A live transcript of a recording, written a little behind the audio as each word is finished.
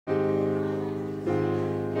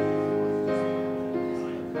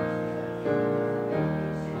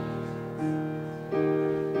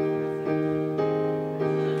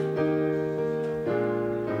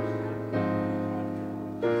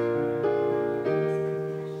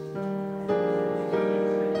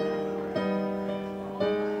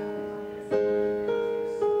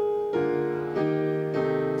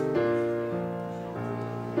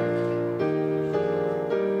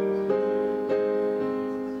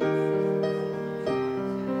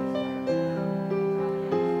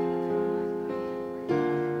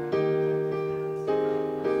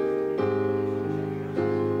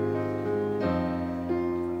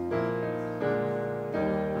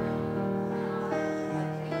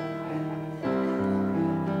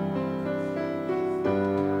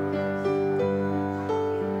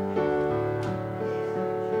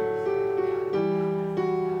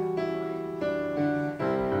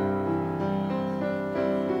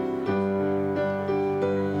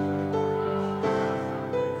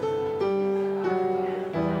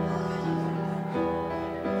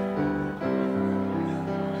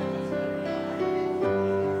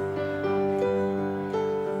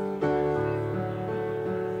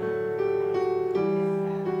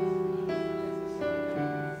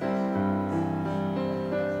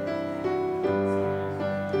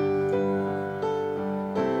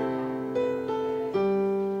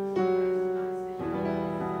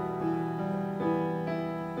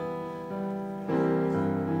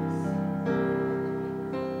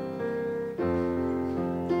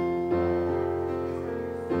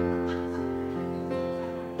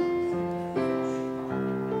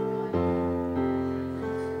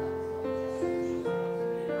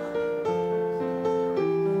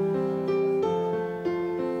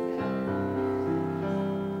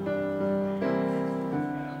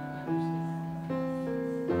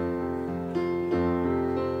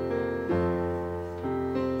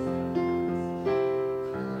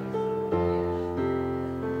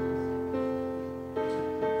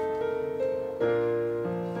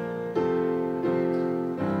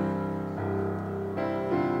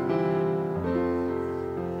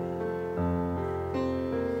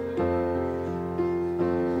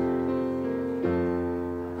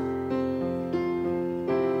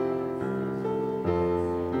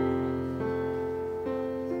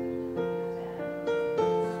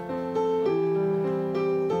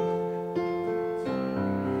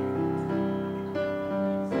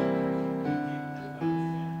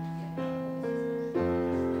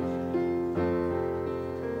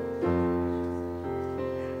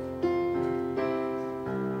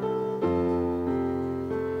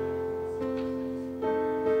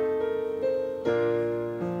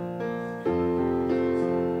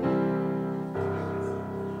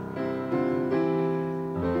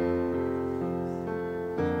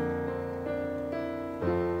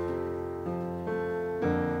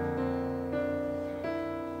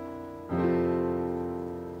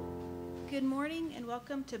morning and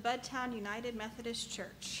welcome to Buddtown United Methodist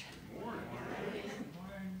Church.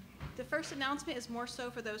 The first announcement is more so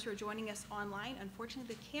for those who are joining us online.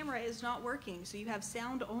 Unfortunately, the camera is not working, so you have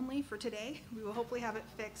sound only for today. We will hopefully have it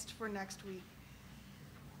fixed for next week.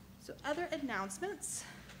 So other announcements.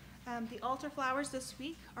 The altar flowers this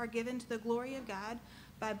week are given to the glory of God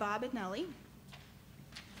by Bob and Nellie.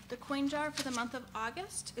 The coin jar for the month of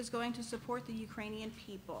August is going to support the Ukrainian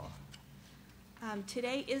people.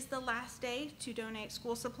 Today is the last day to donate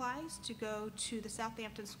school supplies to go to the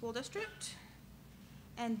Southampton School District.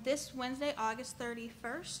 And this Wednesday, August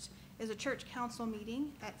 31st, is a church council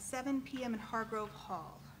meeting at 7 p.m. in Hargrove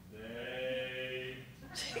Hall. Nay.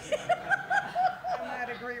 I'm not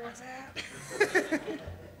agree with that.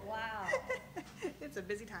 Wow. It's a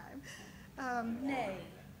busy time. Nay.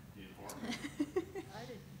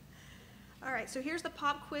 All right, so here's the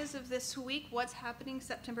pop quiz of this week. What's happening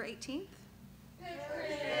September 18th?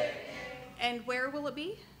 And where will it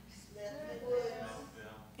be?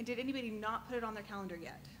 And did anybody not put it on their calendar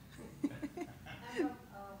yet?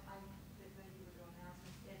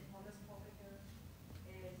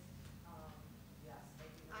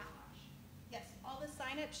 Yes, all the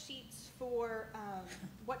sign-up sheets for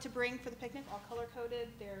what to bring for the picnic, all color-coded.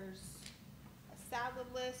 There's a salad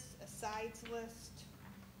list, a sides list,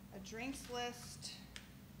 a drinks list,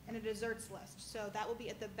 and a desserts list. So that will be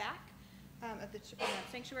at the back of the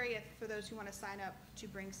sanctuary for those who want to sign up to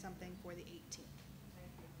bring something for the 18th.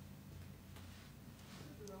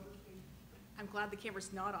 I'm glad the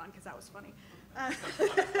camera's not on because that was funny.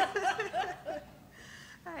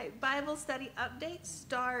 All right, Bible study update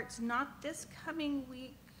starts not this coming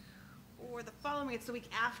week or the following, it's the week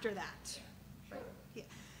after that. Right? Yeah.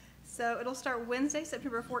 So it'll start Wednesday,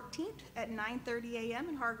 September 14th at 9:30 a.m.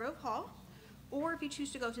 in Hargrove Hall. Or if you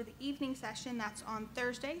choose to go to the evening session, that's on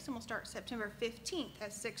Thursdays, and we'll start September 15th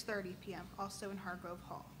at 6:30 p.m., also in Hargrove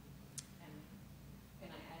Hall. And can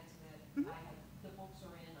I add to that? I have, the books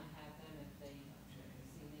are in, I have them if they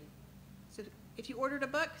see me. So if you ordered a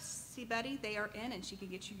book, see Betty, they are in, and she can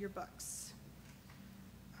get you your books.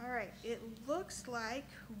 All right, it looks like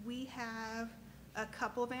we have a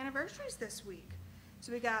couple of anniversaries this week.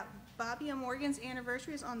 So we got Bobby and Morgan's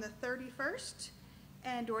anniversary is on the 31st.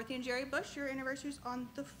 And Dorothy and Jerry Bush, your anniversary is on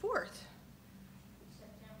the 4th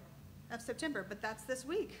of September, but that's this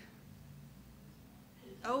week.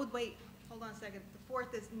 Oh, wait, hold on a second. The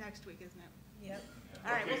 4th is next week, isn't it? Yep.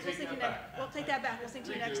 All right, we'll sing to you next. We'll take that back. We'll sing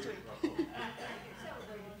to you next week.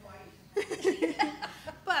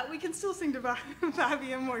 But we can still sing to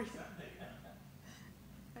Bobby and Morgan.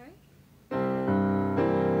 All right.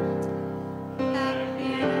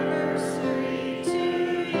 Happy anniversary to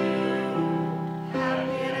you.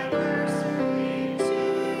 Happy anniversary to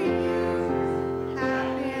you.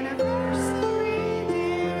 Happy anniversary,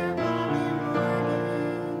 dear Bobby and Morgan.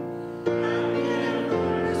 Happy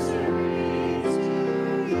anniversary to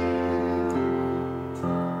you.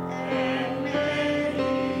 And many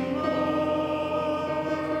more.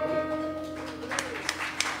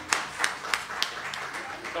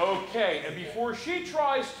 Okay, and before she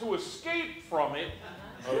tries to escape from it,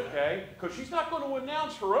 okay, because she's not going to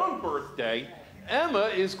announce her own birthday, Emma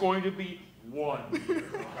is going to be 1 year.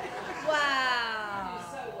 Wow.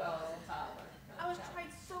 So well, Tyler. I was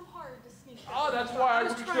trying so hard to sneak that. Oh, that's why I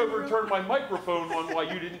reached over and turned my microphone on while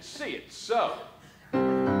you didn't see it. So,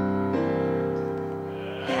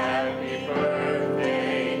 happy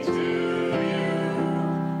birthday to you.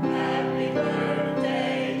 Happy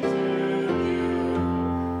birthday to you.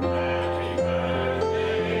 Happy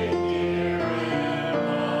birthday, dear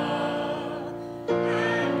Emma.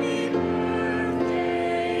 Happy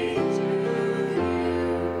birthday to you.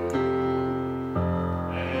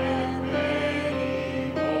 And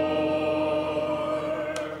many more.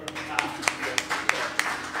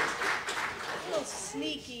 A little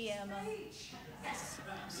sneaky, Emma.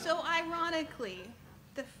 So ironically,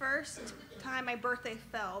 the first time my birthday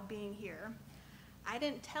fell being here, I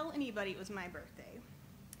didn't tell anybody it was my birthday.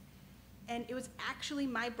 And it was actually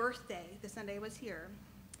my birthday the Sunday I was here.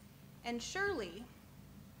 And Shirley,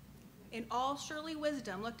 in all Shirley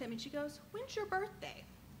wisdom, looked at me and she goes, "When's your birthday?"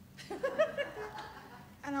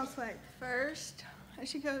 And I was like, "First." And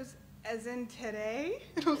she goes, "As in today?"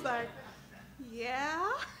 And I was like,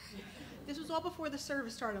 "Yeah." This was all before the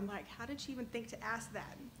service started. I'm like, how did she even think to ask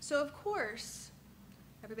that? So of course,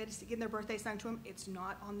 everybody's getting their birthday sung to them. It's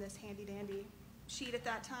not on this handy dandy sheet at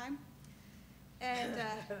that time. And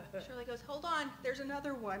Shirley goes, "Hold on, there's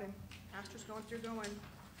another one." And Pastor's going through going,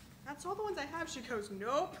 "That's all the ones I have." She goes,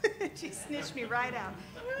 "Nope." She snitched me right out.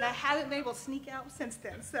 And I haven't been able to sneak out since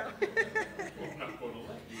then. So I'm not going to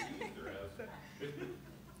let you either,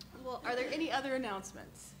 Well, are there any other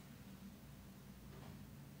announcements?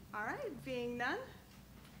 All right, being none,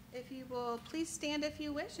 if you will please stand if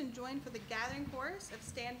you wish and join for the gathering chorus of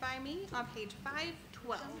Stand By Me on page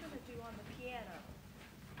 512. I'm gonna do on the piano.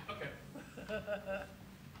 Okay.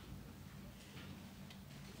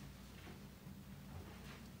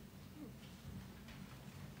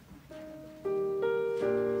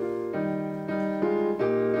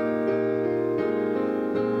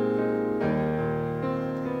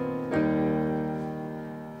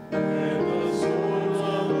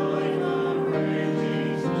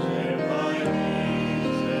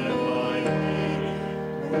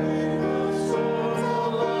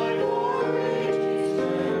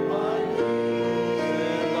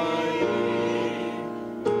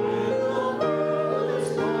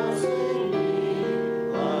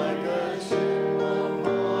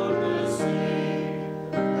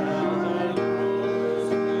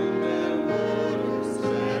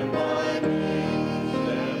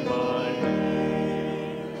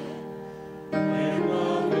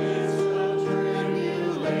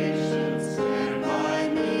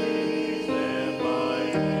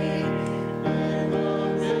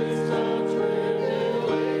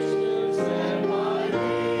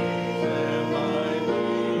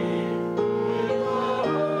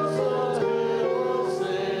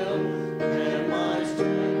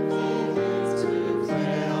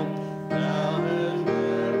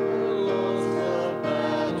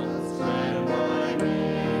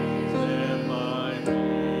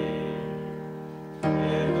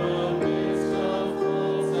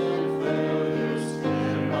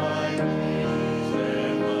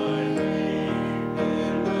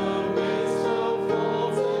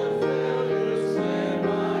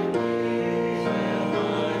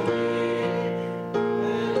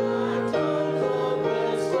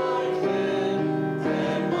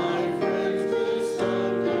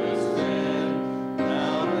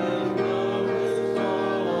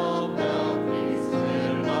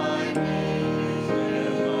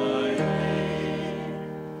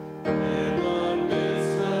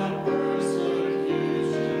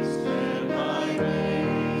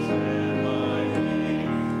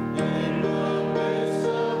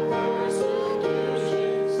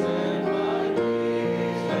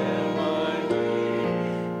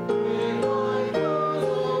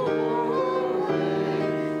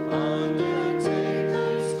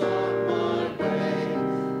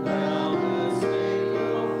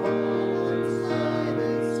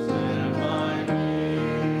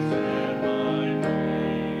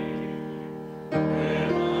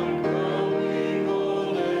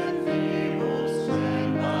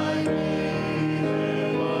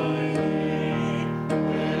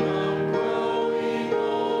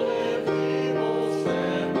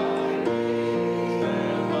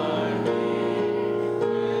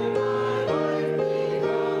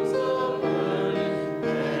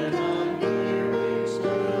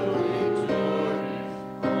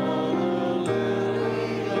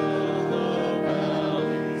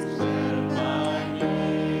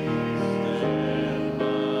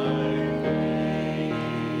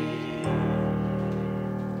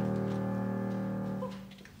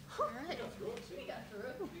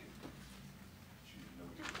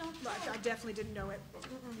 I definitely didn't know it.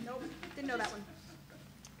 Nope, didn't know that one.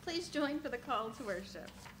 Please join for the call to worship.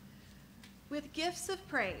 With gifts of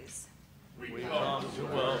praise, we come to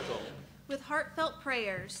welcome. with heartfelt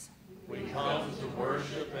prayers, We come to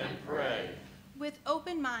worship and pray. with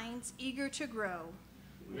open minds eager to grow.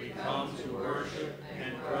 We come to worship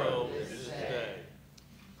and grow this day.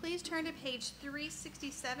 Please turn to page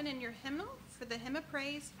 367 in your hymnal for the hymn of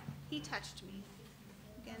praise, He Touched Me.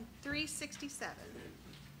 Again, 367.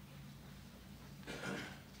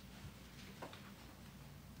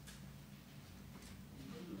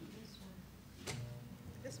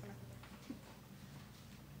 This one.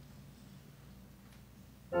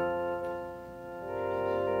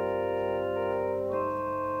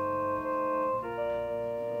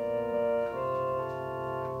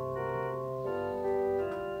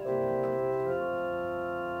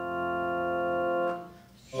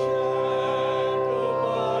 Shackled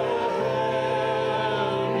by a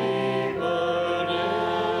heavy burden,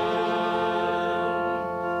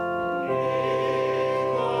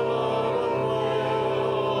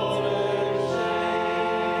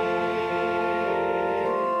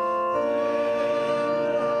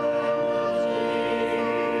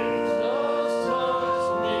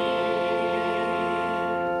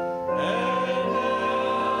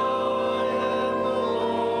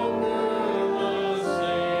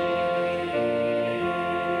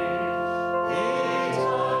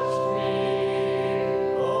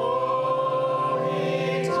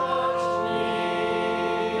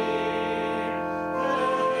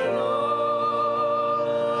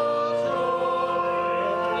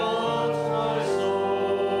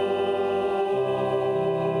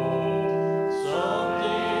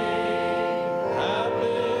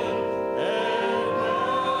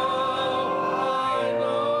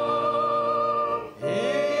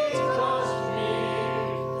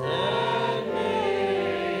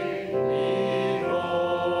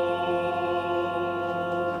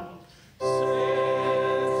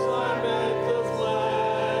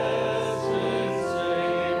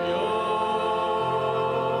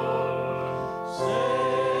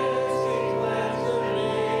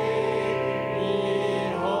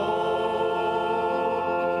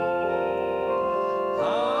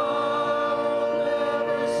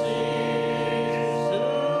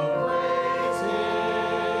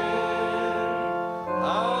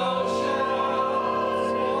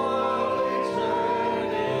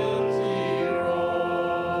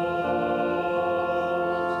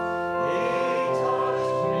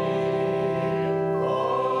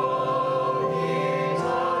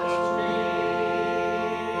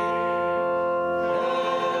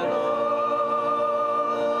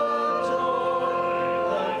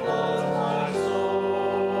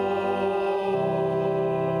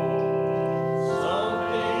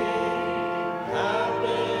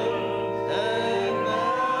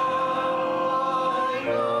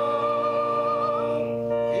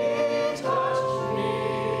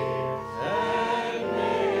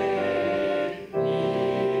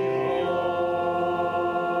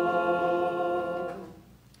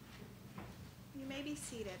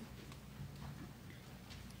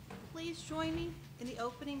 join me in the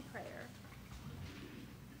opening prayer?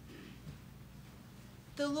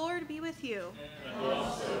 The Lord be with you. And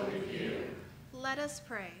also with you. Let us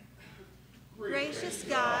pray. Gracious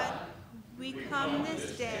God, we come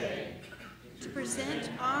this day to present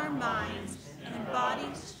our minds and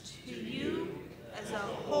bodies to you as a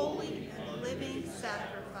holy and living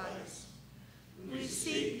sacrifice. We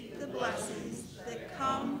seek the blessings that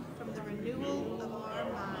come from the renewal of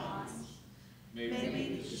our minds. May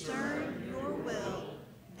we discern your will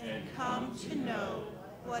and come to know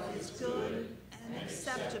what is good and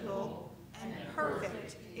acceptable and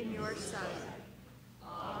perfect in your sight.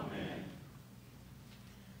 Amen.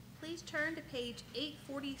 Please turn to page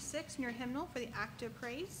 846 in your hymnal for the act of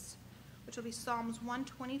praise, which will be Psalms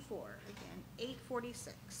 124, again,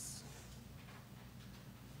 846.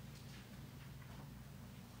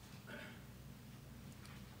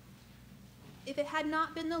 If it had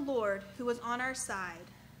not been the Lord who was on our side,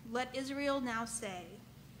 let Israel now say.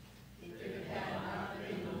 If it had not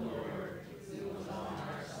been the Lord who was on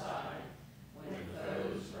our side, when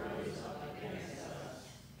foes rose up against us,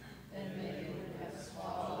 then they would have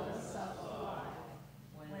swallowed us up alive,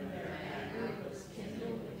 when their anger was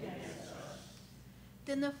kindled against us.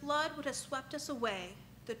 Then the flood would have swept us away,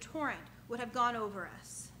 the torrent would have gone over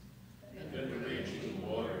us. And then the raging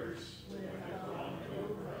waters would have gone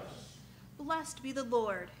over us. Blessed be the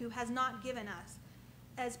Lord, who has not given us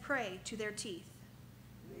as prey to their teeth.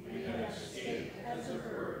 We have escaped as a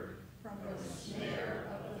bird from the snare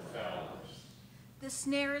of the fowlers. The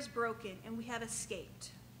snare is broken, and we have escaped.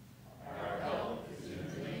 Our help is in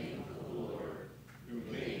the name of the Lord, who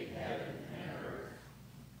made heaven and earth.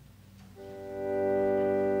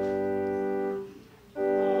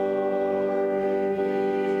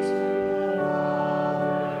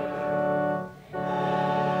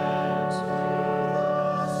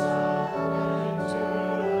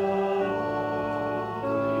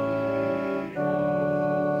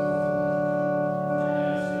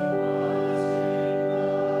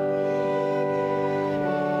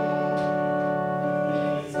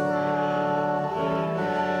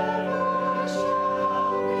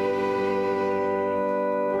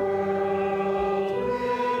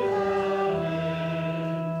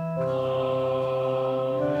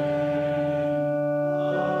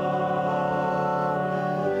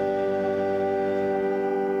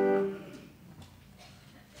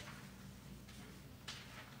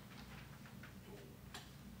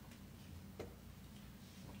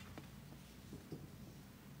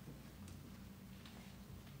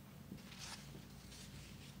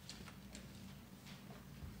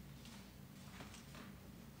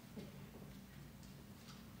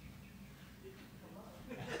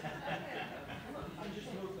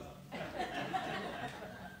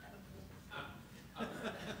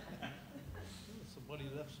 Somebody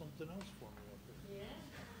left something else for me up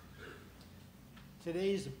there.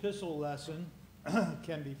 Today's epistle lesson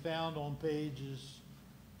can be found on pages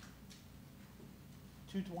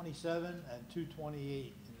 227 and 228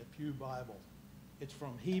 in the Pew Bible. It's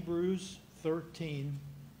from Hebrews 13,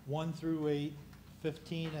 1 through 8,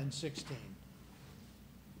 15 and 16.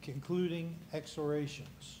 Concluding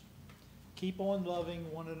exhortations. Keep on loving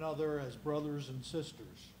one another as brothers and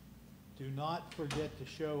sisters. Do not forget to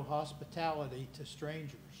show hospitality to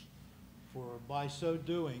strangers, for by so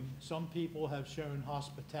doing, some people have shown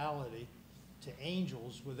hospitality to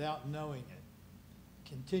angels without knowing it.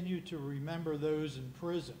 Continue to remember those in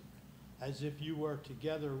prison, as if you were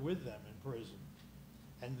together with them in prison,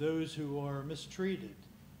 and those who are mistreated,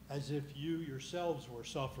 as if you yourselves were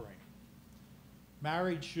suffering.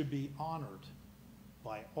 Marriage should be honored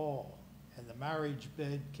by all, and the marriage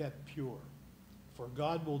bed kept pure. For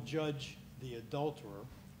God will judge the adulterer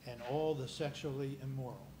and all the sexually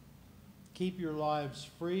immoral. Keep your lives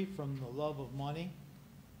free from the love of money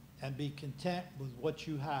and be content with what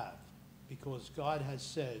you have, because God has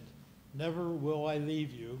said, never will I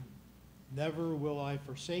leave you, never will I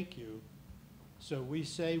forsake you. So we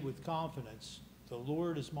say with confidence, the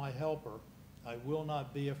Lord is my helper, I will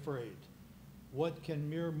not be afraid. What can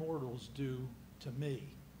mere mortals do to me?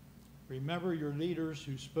 Remember your leaders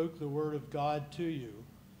who spoke the word of God to you.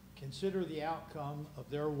 Consider the outcome of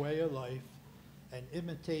their way of life and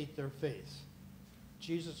imitate their faith.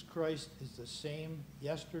 Jesus Christ is the same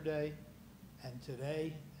yesterday and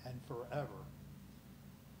today and forever.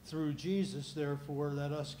 Through Jesus, therefore,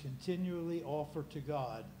 let us continually offer to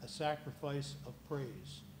God a sacrifice of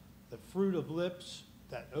praise, the fruit of lips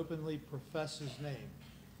that openly profess his name.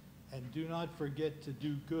 And do not forget to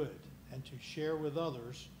do good and to share with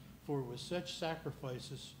others, for with such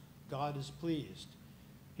sacrifices God is pleased.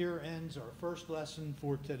 Here ends our first lesson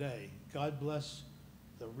for today. God bless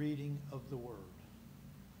the reading of the word.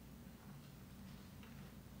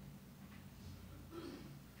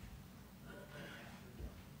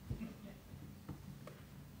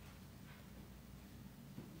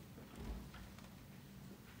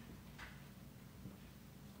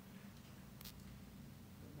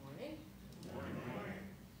 Good morning. Good morning.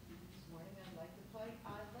 This morning I'd like to play I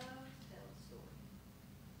Love to Tell a Story.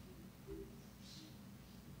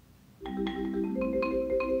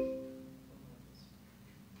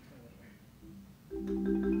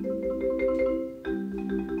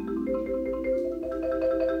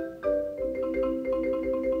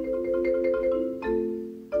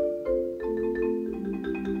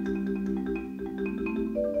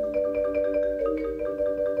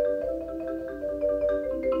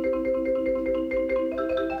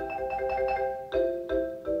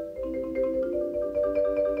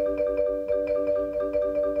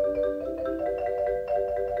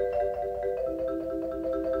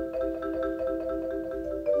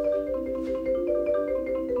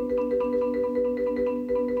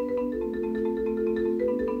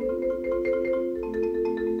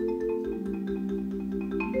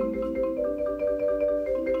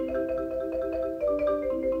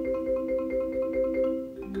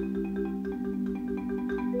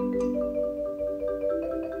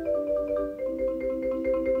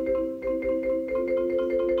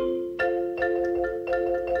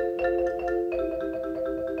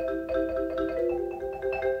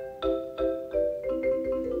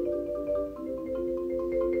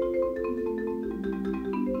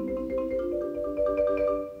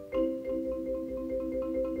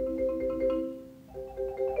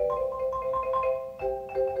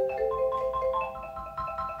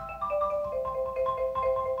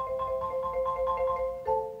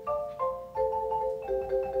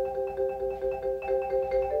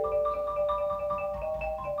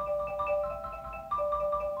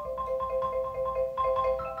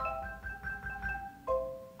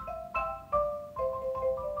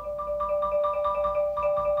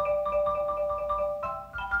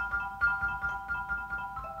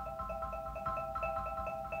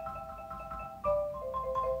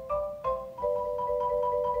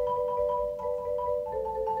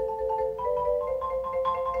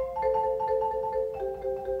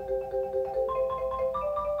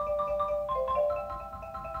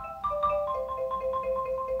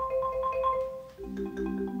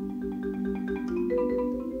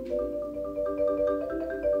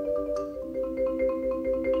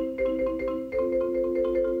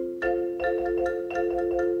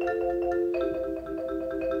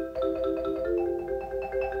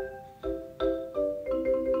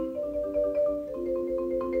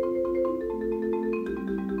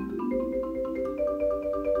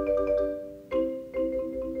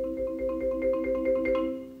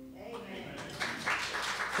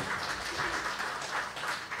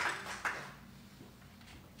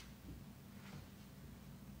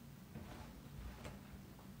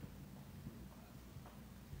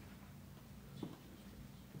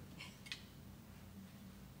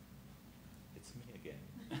 It's me again.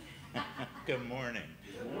 Good morning.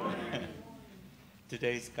 Good morning.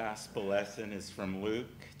 Today's gospel lesson is from Luke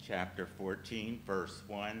chapter 14, verse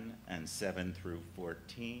 1 and 7 through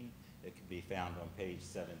 14. It can be found on page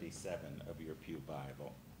 77 of your pew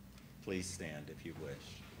Bible. Please stand if you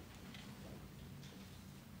wish.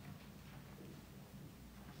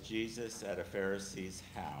 Jesus at a Pharisee's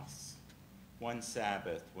house. One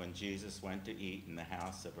Sabbath, when Jesus went to eat in the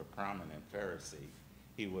house of a prominent Pharisee,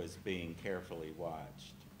 he was being carefully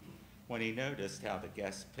watched. When he noticed how the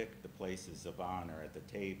guests picked the places of honor at the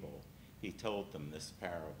table, he told them this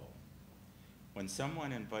parable. When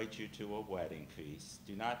someone invites you to a wedding feast,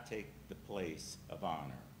 do not take the place of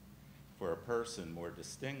honor, for a person more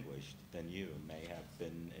distinguished than you may have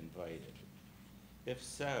been invited. If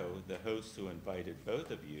so, the host who invited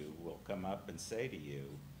both of you will come up and say to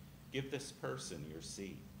you, "Give this person your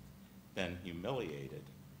seat." Then, humiliated,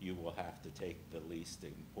 you will have to take the least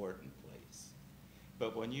important place.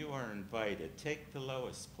 But when you are invited, take the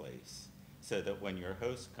lowest place, so that when your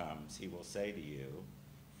host comes, he will say to you,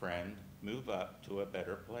 "Friend, move up to a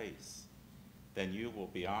better place." Then you will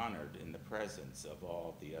be honored in the presence of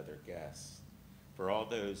all the other guests. For all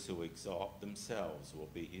those who exalt themselves will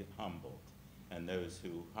be humbled, and those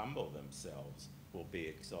who humble themselves will be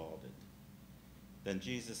exalted. Then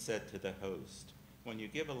Jesus said to the host, "When you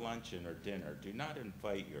give a luncheon or dinner, do not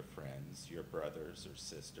invite your friends, your brothers or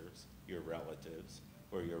sisters, your relatives,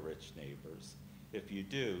 or your rich neighbors. If you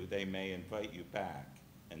do, they may invite you back,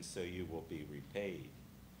 and so you will be repaid.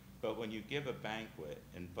 But when you give a banquet,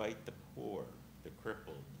 invite the poor, the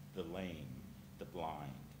crippled, the lame, the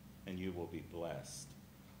blind, and you will be blessed,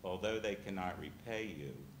 Although they cannot repay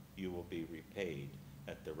you, you will be repaid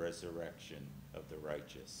at the resurrection of the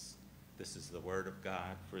righteous. This is the word of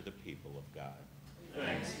God for the people of God.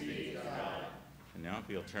 Thanks be to God. And now if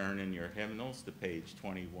you'll turn in your hymnals to page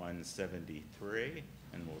 2173,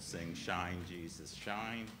 and we'll sing Shine, Jesus,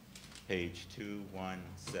 Shine, page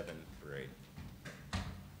 2173.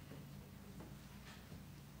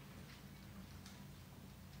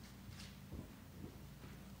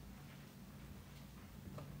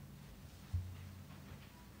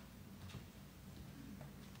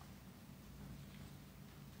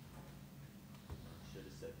 Should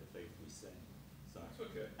have said the faith we sing. Sorry. That's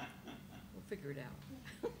okay. We'll figure it out.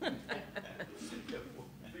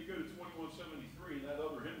 If they go to 2173, that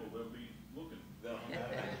other hymnal, they'll be looking.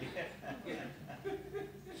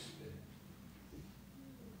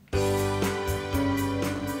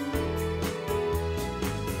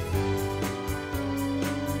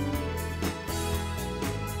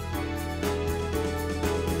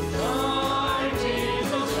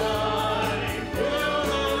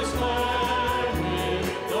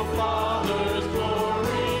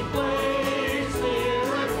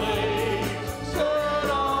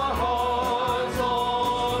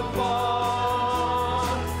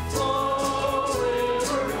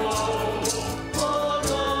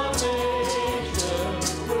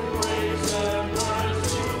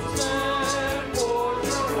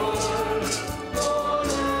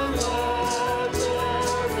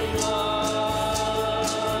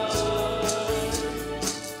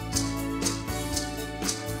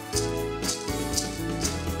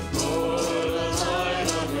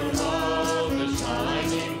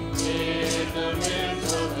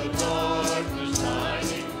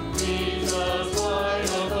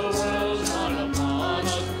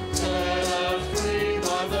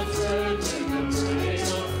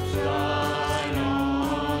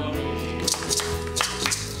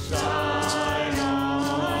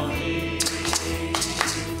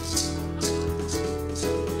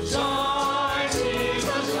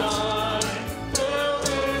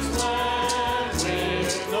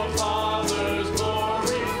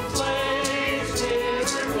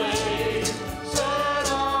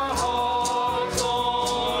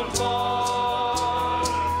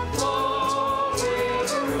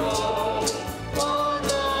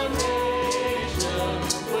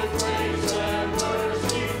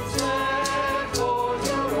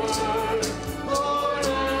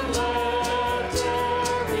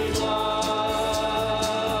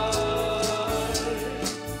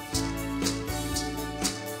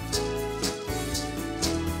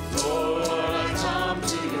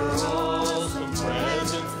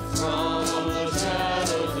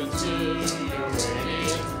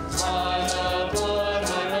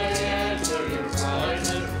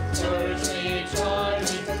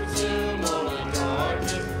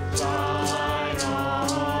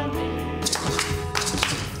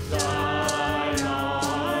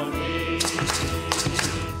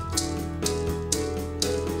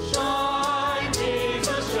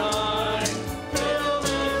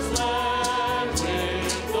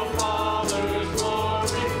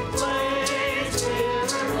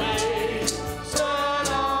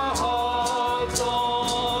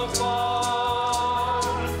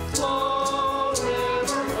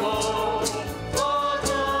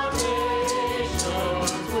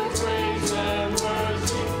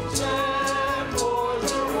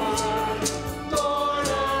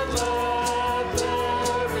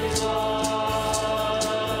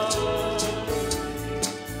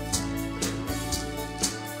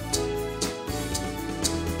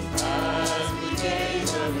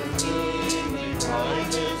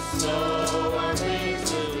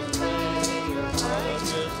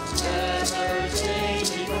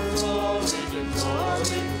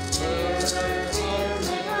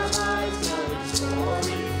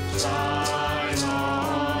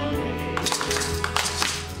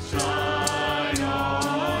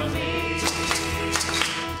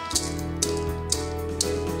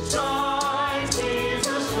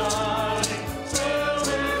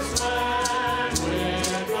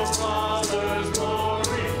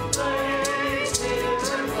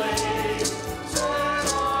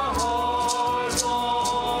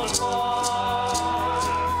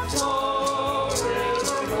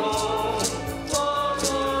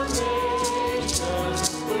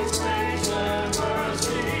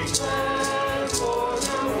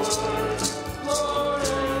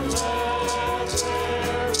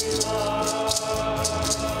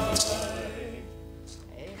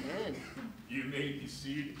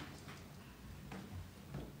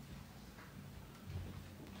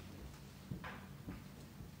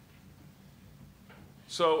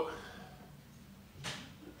 So,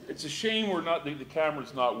 It's a shame the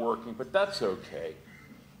camera's not working, but that's okay.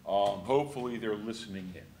 Hopefully they're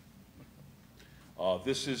listening in.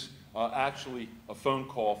 This is actually a phone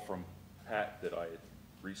call from Pat that I had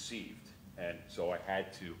received, and so I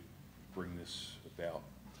had to bring this about.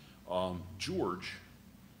 George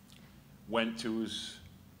went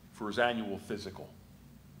for his annual physical,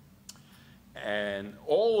 and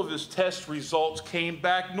all of his test results came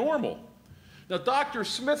back normal. Now, Dr.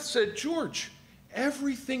 Smith said, "George,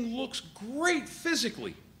 everything looks great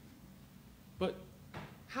physically, but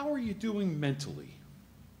how are you doing mentally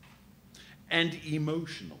and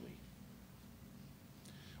emotionally?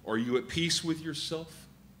 Are you at peace with yourself?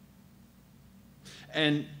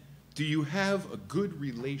 And do you have a good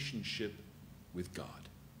relationship with God?"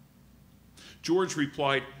 George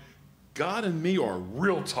replied, "God and me are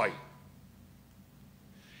real tight.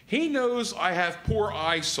 He knows I have poor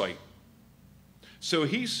eyesight, so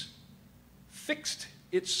he's fixed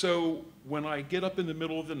it so when I get up in the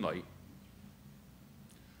middle of the night,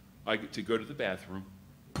 I get to go to the bathroom,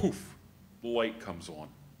 poof, the light comes on.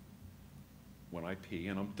 When I pee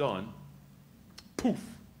and I'm done,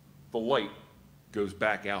 poof, the light goes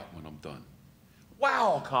back out when I'm done."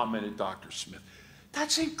 "Wow," commented Dr. Smith,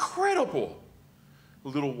 "that's incredible." A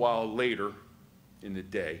little while later in the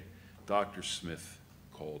day, Dr. Smith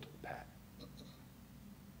called Pat.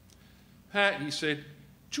 "Pat," he said,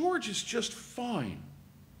 "George is just fine.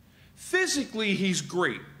 Physically, he's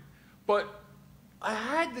great, but I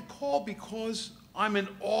had to call because I'm in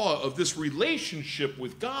awe of this relationship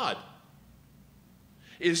with God.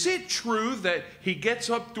 Is it true that he gets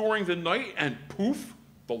up during the night and poof,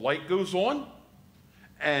 the light goes on?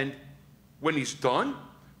 And when he's done,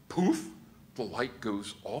 poof, the light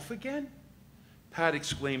goes off again?" Pat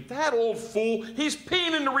exclaimed, "That old fool, he's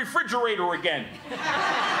peeing in the refrigerator again."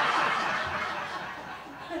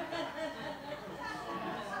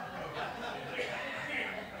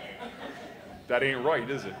 That ain't right,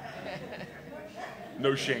 is it?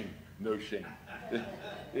 No shame, no shame.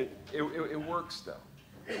 It works, though.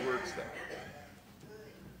 It works, though.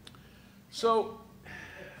 So,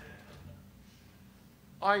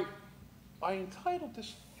 I entitled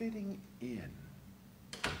this "Fitting In."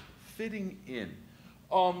 Fitting in.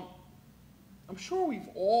 I'm sure we've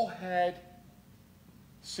all had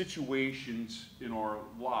situations in our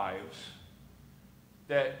lives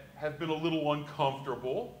that have been a little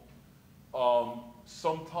uncomfortable.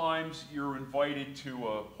 Sometimes you're invited to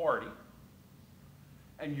a party,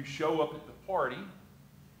 and you show up at the party,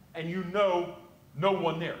 and you know no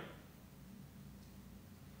one there.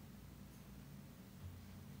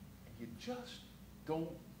 And you just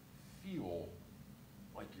don't feel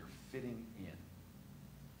like you're fitting in.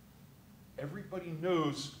 Everybody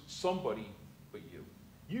knows somebody but you.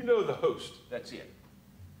 You know the host, that's it.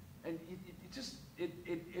 And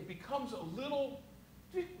it becomes a little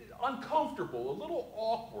uncomfortable, a little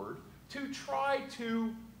awkward to try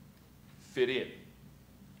to fit in.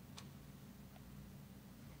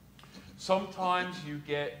 Sometimes you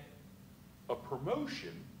get a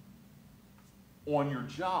promotion on your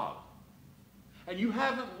job, and you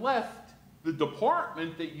haven't left the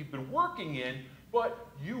department that you've been working in, but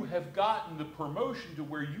you have gotten the promotion to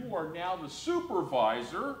where you are now the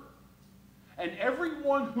supervisor, and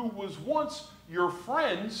everyone who was once your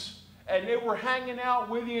friends, and they were hanging out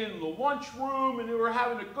with you in the lunchroom, and they were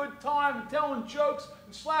having a good time and telling jokes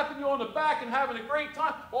and slapping you on the back and having a great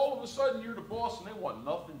time, all of a sudden you're the boss and they want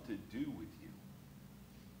nothing to do with you.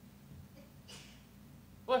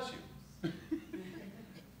 Bless you.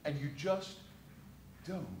 And you just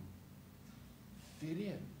don't fit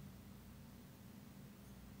in.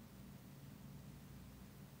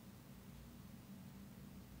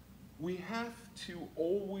 We have to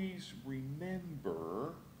always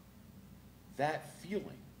remember that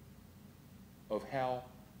feeling of how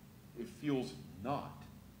it feels not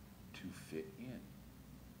to fit in.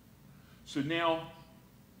 So now,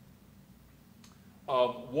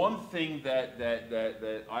 one thing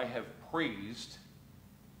that I have praised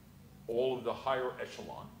all of the higher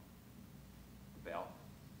echelon about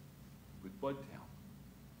with Buddtown,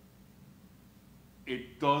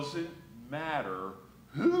 it doesn't matter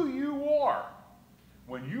who you are.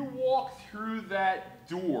 When you walk through that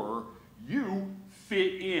door, you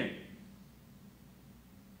fit in.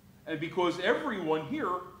 And because everyone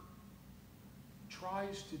here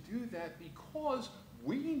tries to do that because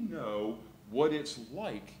we know what it's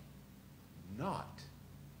like not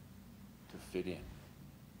to fit in.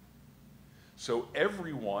 So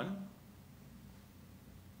everyone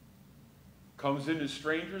comes in as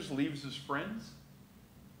strangers, leaves as friends.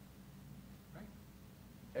 Right?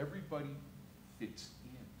 Everybody fits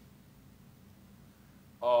in.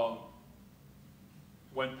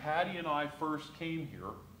 When Patty and I first came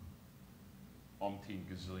here, umpteen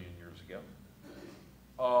gazillion years ago,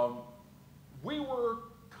 we were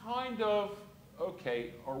kind of,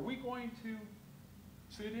 okay, are we going to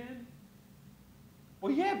fit in?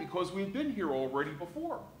 Well, yeah, because we've been here already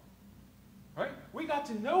before, right? We got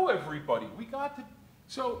to know everybody.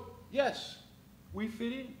 So yes, we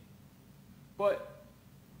fit in. But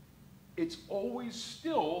it's always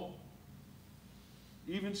still,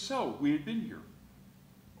 even so, we had been here.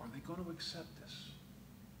 Are they going to accept this?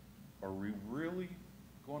 Are we really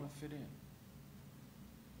going to fit in?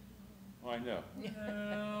 I know.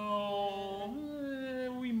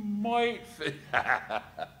 Well, we might fit.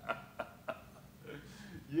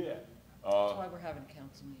 Yeah. That's why we're having a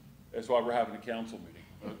council meeting. That's why we're having a council meeting.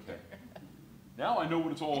 Okay. Now I know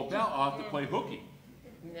what it's all about. I'll have to play hooky.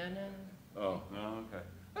 No. Oh, no, okay.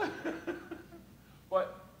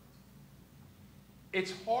 But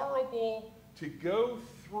it's horrible to go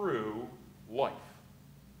through life.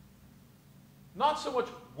 Not so much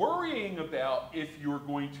worrying about if you're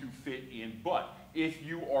going to fit in, but if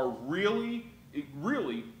you are really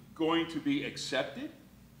going to be accepted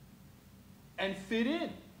and fit in.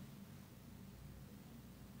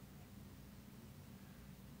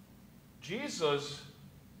 Jesus,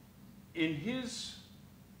 in his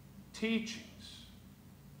teachings,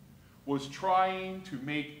 was trying to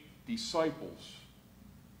make disciples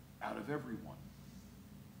out of everyone.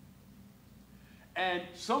 And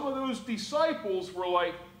some of those disciples were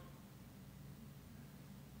like,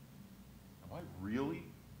 am I really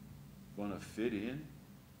going to fit in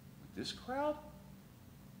with this crowd?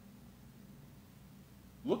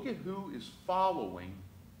 Look at who is following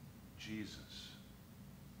Jesus.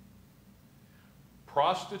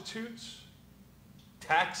 Prostitutes,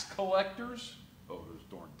 tax collectors. Oh, those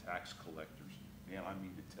darn tax collectors. Man, I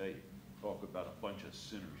mean to tell you, talk about a bunch of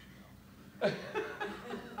sinners, you know.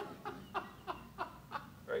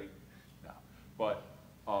 Right? No. But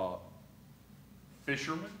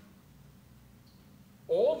fishermen,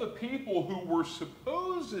 all the people who were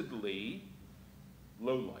supposedly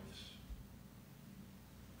lowlifes,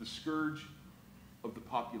 the scourge of the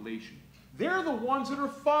population. They're the ones that are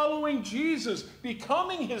following Jesus,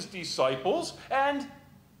 becoming his disciples, and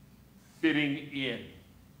fitting in.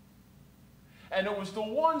 And it was the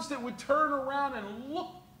ones that would turn around and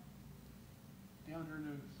look down their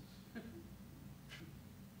noses.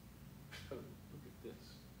 Look at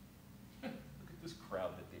this. Look at this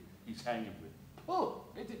crowd that he's hanging with. Oh,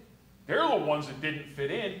 they're the ones that didn't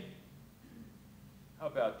fit in. How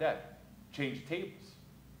about that? Change tables.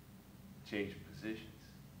 Change positions.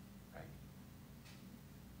 Right?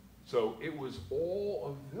 So it was all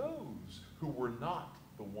of those who were not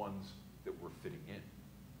the ones that were fitting in.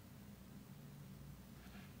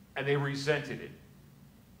 And they resented it.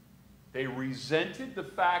 They resented the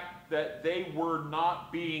fact that they were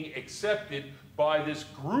not being accepted by this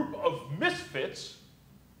group of misfits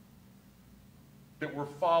that were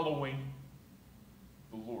following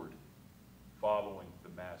the Lord, following the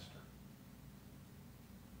Master.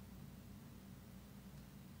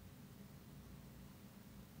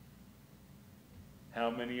 How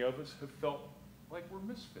many of us have felt like we're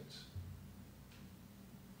misfits?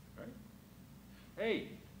 Right? Hey,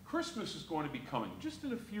 Christmas is going to be coming just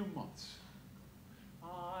in a few months.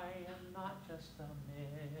 I am not just a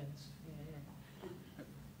misfit.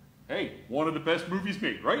 Hey, one of the best movies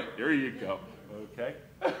made, right? There you go. Okay.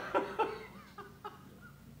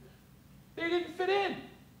 They didn't fit in.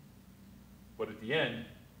 But at the end,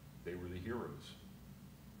 they were the heroes.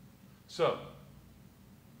 So,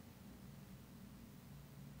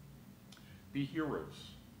 be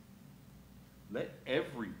heroes. Let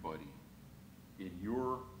everybody in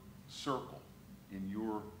your circle, in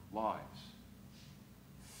your lives,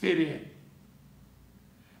 fit in.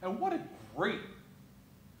 And what a great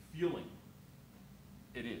feeling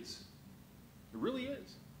it is. It really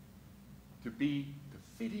is. To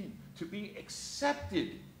fit in, to be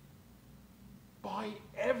accepted by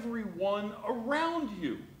everyone around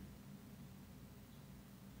you.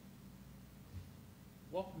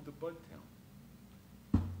 Welcome to Buddtown.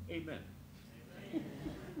 Amen.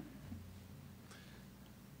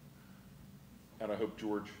 And I hope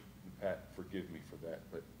George and Pat forgive me for that,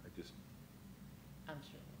 but I'm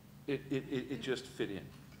sure. it just fit in.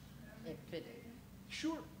 It fitted.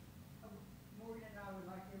 Sure. Morgan and I would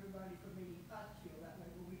like everybody for me, us feel that way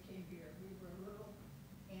when we came here. We were a little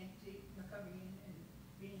antsy coming in and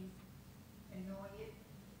being and knowing it,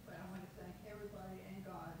 but I want to thank everybody and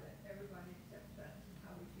God that everybody accepts us and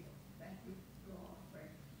how we feel. Thank you for all our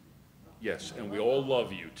friends. Yes, and we all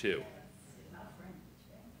love you too. It's not friends, it's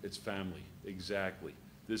family. It's family, exactly.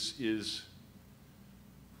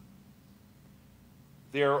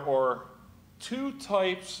 There are two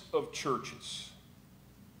types of churches,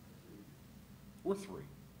 or three.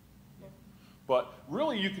 But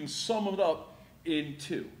really you can sum it up in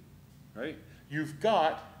two, right? You've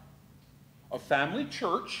got a family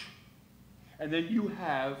church, and then you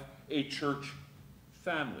have a church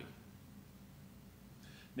family.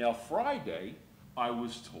 Now Friday, I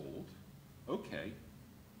was told, okay,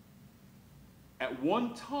 at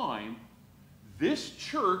one time, this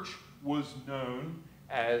church was known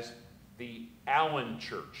as the Allen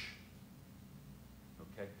Church.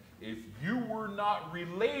 Okay? If you were not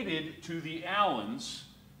related to the Allens,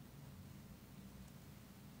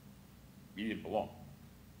 you didn't belong.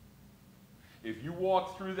 If you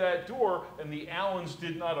walked through that door and the Allens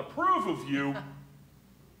did not approve of you,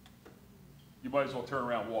 you might as well turn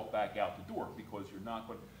around and walk back out the door, because you're not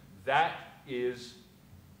going to. That is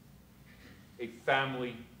a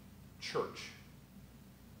family church.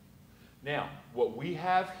 Now, what we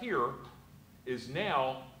have here is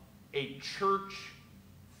now a church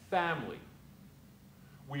family.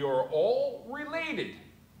 We are all related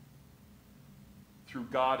through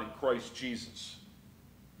God and Christ Jesus,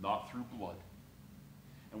 not through blood.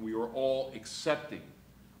 And we are all accepting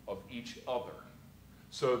of each other,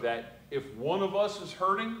 so that if one of us is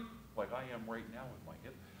hurting, like I am right now with my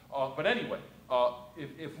hip, but anyway,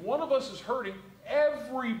 if one of us is hurting,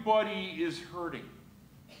 everybody is hurting.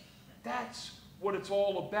 That's what it's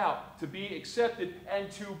all about, to be accepted and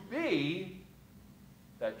to be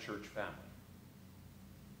that church family.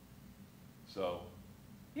 So,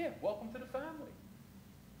 yeah, welcome to the family.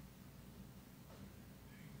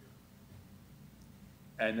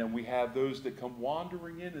 And then we have those that come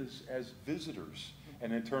wandering in as visitors,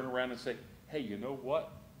 and then turn around and say, hey, you know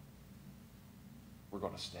what? We're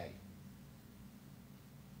going to stay.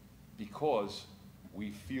 Because we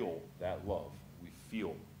feel that love. We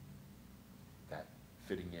feel that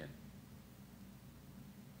fitting in.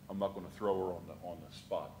 I'm not going to throw her on the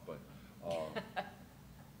spot, but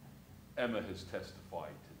Emma has testified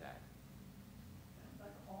to that.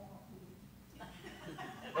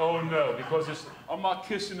 Oh no, because I'm not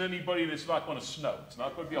kissing anybody that's not going to snow. It's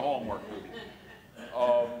not going to be a Hallmark movie.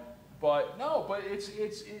 But no, but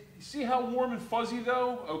see how warm and fuzzy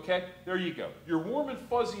though? Okay, there you go. Your warm and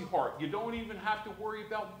fuzzy heart. You don't even have to worry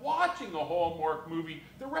about watching a Hallmark movie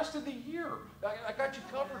the rest of the year. I got you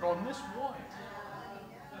covered on this one.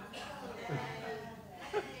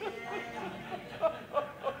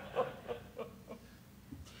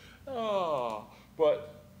 Oh,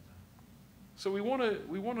 but so we want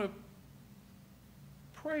to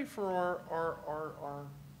pray for our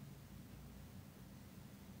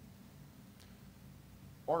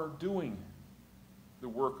doing the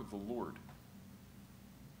work of the Lord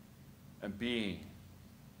and being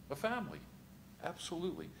a family,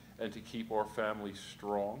 absolutely, and to keep our family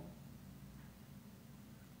strong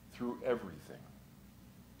through everything,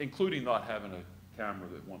 including not having a camera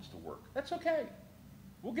that wants to work. That's okay.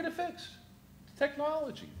 We'll get it fixed. It's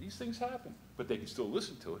technology. These things happen. But they can still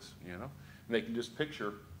listen to us, you know, and they can just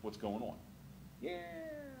picture what's going on. Yeah,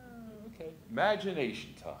 okay.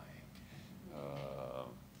 Imagination time.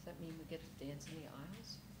 Does that mean we get to dance in the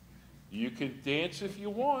aisles? You can dance if you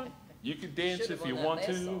want. You can dance if you want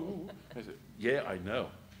to. Yeah, I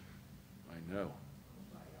know. I know.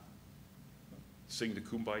 Sing the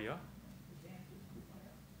Kumbaya?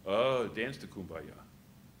 Oh, dance to Kumbaya.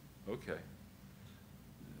 Okay.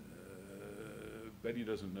 Betty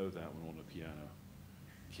doesn't know that one on the piano.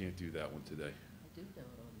 Can't do that one today. I do know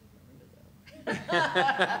it on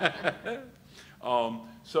the though.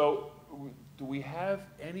 So, do we have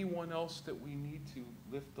anyone else that we need to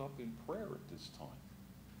lift up in prayer at this time?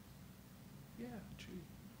 Yeah, gee.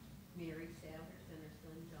 Mary Sanders and her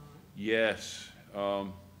son John. Yes.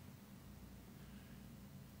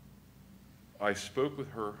 I spoke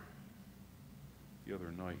with her the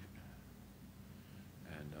other night,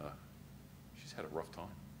 and she's had a rough time.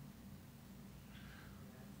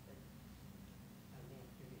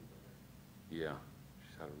 Yeah,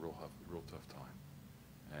 she's had a real tough time,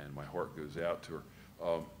 and my heart goes out to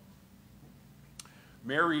her.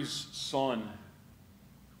 Mary's son,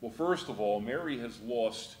 well, first of all, Mary has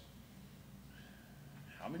lost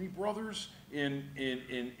how many brothers in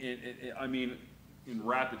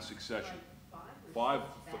rapid succession? Five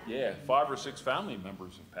or six family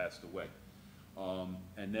members have passed away.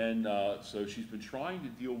 And then, so she's been trying to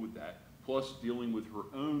deal with that, plus dealing with her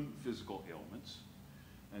own physical ailments.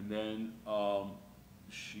 And then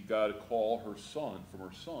she got a call from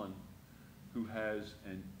her son, who has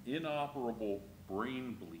an inoperable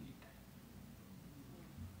brain bleed.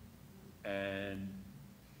 And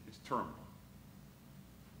It's terminal.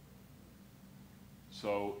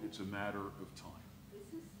 So it's a matter of time. Is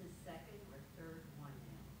this the second or third one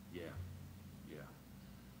now? Yeah, yeah.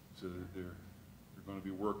 So they're going to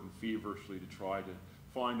be working feverishly to try to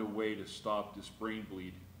find a way to stop this brain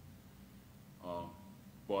bleed.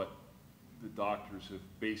 But the doctors have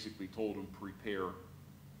basically told him prepare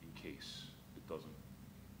in case it doesn't,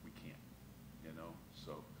 we can't, you know?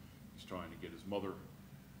 So he's trying to get his mother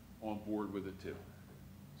on board with it too,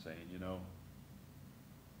 saying, you know,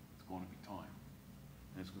 it's going to be time,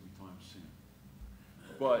 and it's going to be time soon.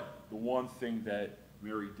 But the one thing that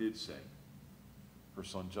Mary did say, her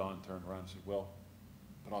son John turned around and said, well,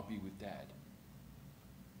 but I'll be with Dad.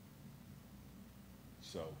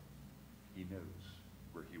 So he knows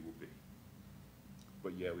where he will be.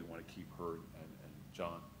 But yeah, we want to keep her and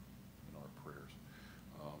John in our prayers.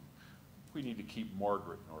 We need to keep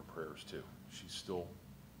Margaret in our prayers too. She's still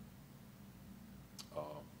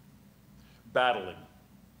battling,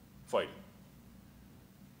 fighting.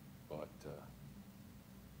 But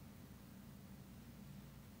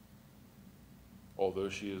although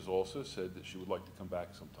she has also said that she would like to come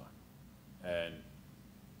back sometime. And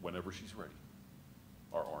whenever she's ready,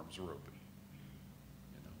 our arms are open.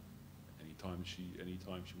 You know, anytime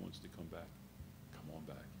she wants to come back, come on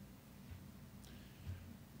back.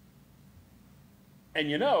 And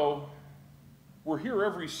you know, we're here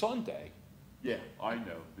every Sunday. Yeah, I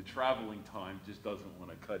know. The traveling time just doesn't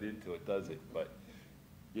want to cut into it, does it? But,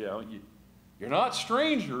 you know, you're not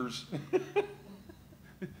strangers.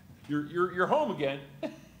 You're home again.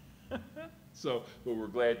 So, but we're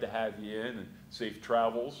glad to have you in, and safe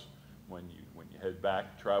travels when you head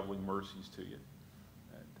back. Traveling mercies to you,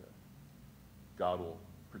 and God will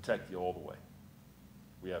protect you all the way.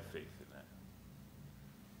 We have faith in that.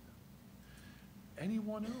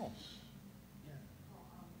 Anyone else? Yeah.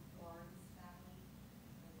 Lauren's family,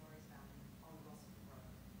 and Lori's family, all the Wilson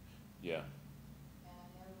brother. Yeah. And I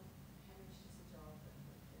know Henry's just a dog, but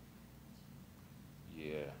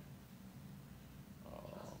Yeah.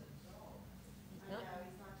 just a dog. He's I not- know,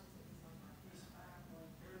 he's not just, he's like my first family.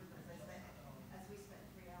 As we spent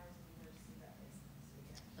 3 hours in here to see that place, so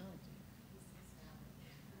yeah, Oh, dear. he's his family.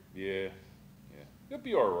 Yeah. Yeah. He'll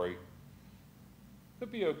be all right.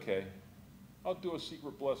 He'll be okay. I'll do a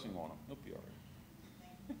secret blessing on him. He'll be all right.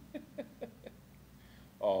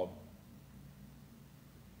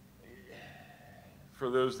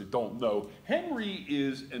 For those that don't know, Henry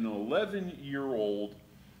is an 11-year-old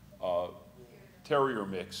terrier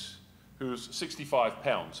mix who's 65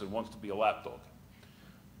 pounds and wants to be a lap dog.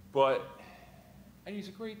 And he's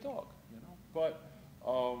a great dog, you know. But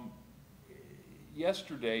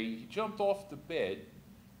yesterday he jumped off the bed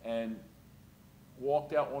and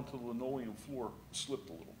walked out onto the linoleum floor, slipped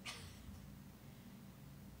a little,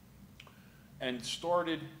 and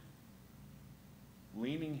started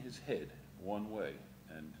leaning his head one way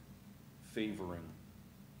and favoring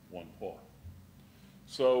one paw.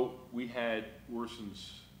 So we had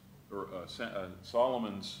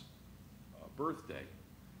Solomon's birthday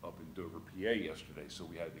up in Dover, PA yesterday, so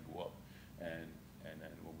we had to go up. And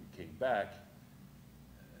then when we came back,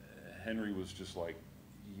 Henry was just like,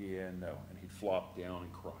 yeah, no, and he'd flop down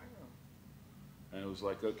and cry. And it was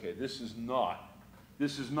like, okay, this is not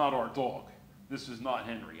our dog. This is not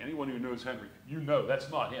Henry. Anyone who knows Henry, you know that's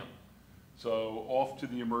not him. So off to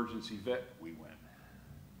the emergency vet we went.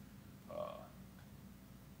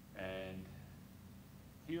 And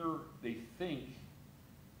here they think,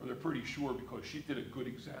 or they're pretty sure because she did a good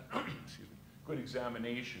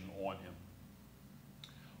examination on him.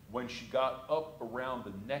 When she got up around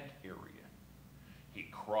the neck area, he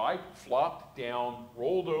cried, flopped down,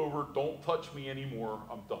 rolled over, don't touch me anymore,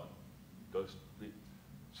 I'm done.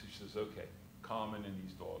 She says, okay, common in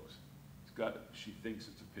these dogs. She thinks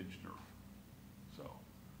it's a pinched nerve. So,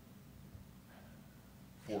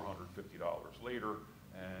 $450 later,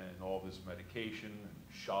 and all this medication and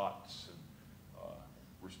shots, and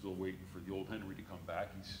we're still waiting for the old Henry to come back.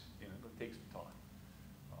 It takes some time.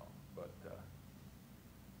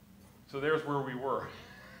 So there's where we were.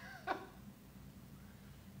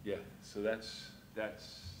 Yeah, so that's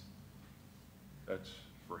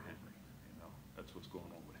for Henry, you know. That's what's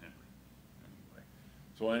going on with Henry, anyway.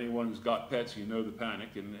 So anyone who's got pets, you know the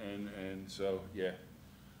panic, and so, yeah.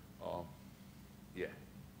 Yeah,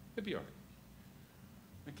 it'd be all right.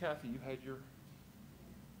 And Kathy, you had your...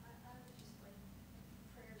 I would just like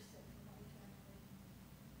prayer set for my family.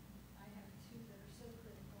 I have 2 that are so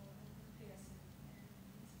critical and we're passing, and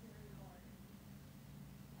it's very hard.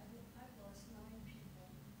 I've lost 9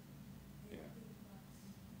 people in Yeah. 8 months.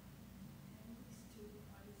 And these 2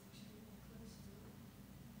 I was extremely close to.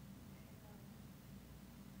 And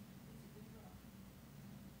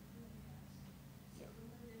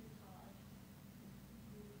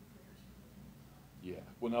Yeah.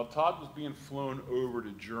 Well, now Todd was being flown over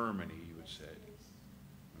to Germany, you had said.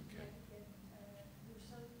 Okay. We're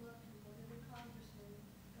so lucky, one of the congressmen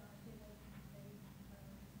got him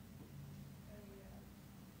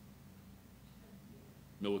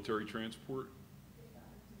Military transport? they got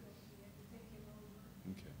him to go, we had to take him over.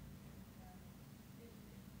 Okay.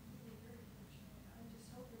 Really very fortunate. I'm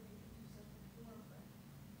just hoping they can do something for him, but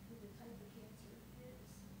with the type of cancer it is,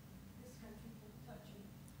 this country won't touch him.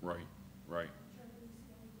 Right, right. Germany's the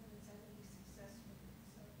only one that's had any success with it,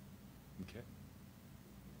 so Okay.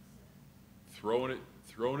 it's, Throwing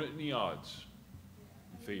it in the odds yeah.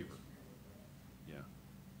 in favor.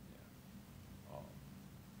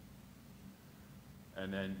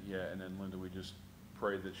 Yeah. And then Linda, we just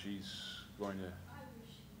pray that she's going to, I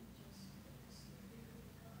wish she would just still be with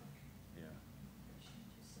God. yeah. She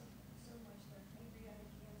just suffered so much. That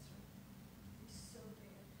pancreatic cancer is so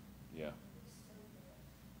bad. Yeah. It's so bad.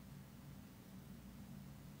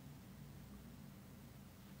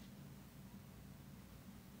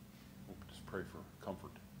 We'll just pray for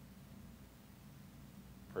comfort.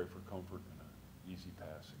 Pray for comfort and an easy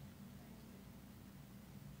passing.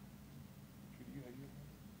 Judy, you had your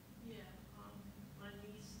hand? Yeah, my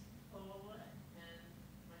niece Paula and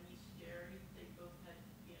my niece Jerry, they both had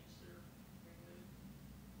cancer removed.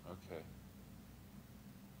 Okay.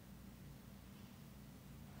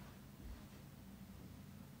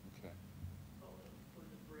 Okay. Paula for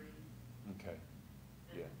the brain. Okay.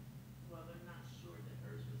 And, Yeah. well, they're not sure that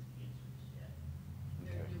hers was cancerous yet.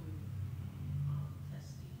 They're Okay. doing,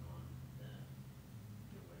 testing on the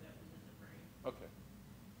tumor that was in the brain. Okay.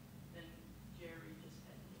 And Jerry just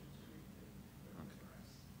had cancer removed from the Okay.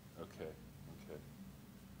 breast. Okay. Okay.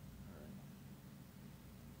 All right.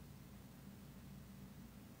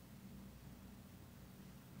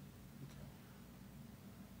 Okay.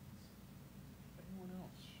 Anyone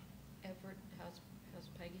else? Everett, how's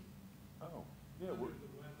Peggy? Oh, yeah, we're,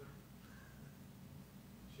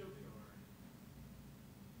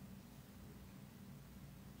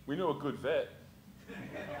 we know a good vet.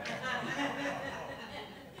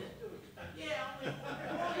 Yeah,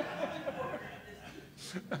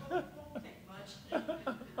 won't take much.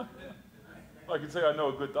 I can say I know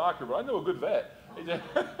a good doctor, but I know a good vet.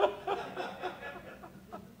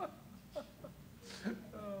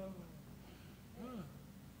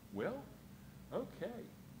 Well, okay.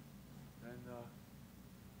 And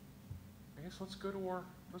I guess let's go to our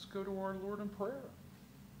Lord in prayer.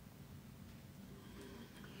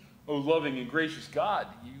 Oh, loving and gracious God,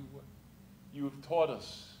 you have taught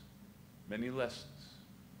us many lessons.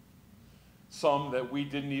 Some that we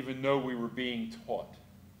didn't even know we were being taught.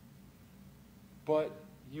 But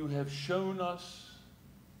you have shown us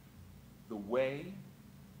the way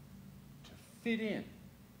to fit in,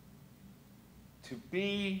 to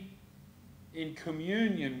be in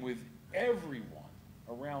communion with everyone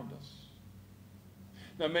around us.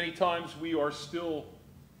 Now, many times we are still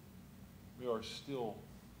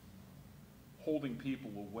holding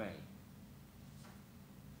people away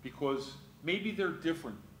because maybe they're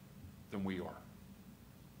different than we are.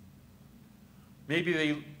 Maybe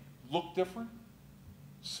they look different,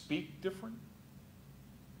 speak different.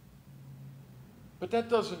 But that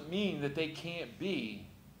doesn't mean that they can't be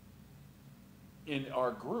in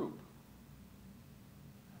our group.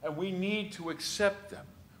 And we need to accept them.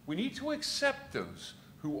 We need to accept those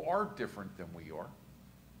who are different than we are.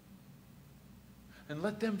 And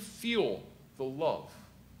let them feel the love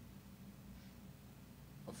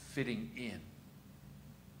of fitting in.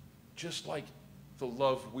 Just like the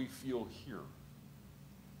love we feel here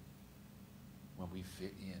when we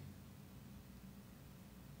fit in.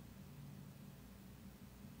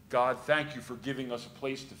 God, thank you for giving us a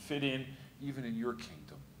place to fit in, even in your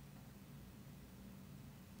kingdom,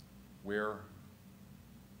 where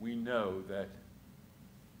we know that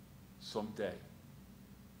someday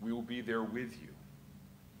we will be there with you,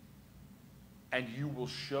 and you will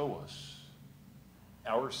show us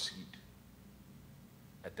our seat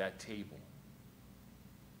at that table,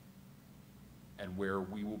 and where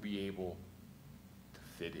we will be able to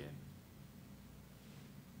fit in.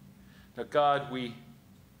 Now, God, we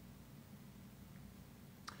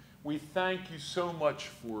thank you so much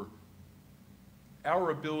for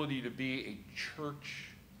our ability to be a church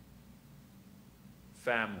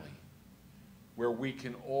family where we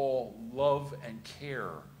can all love and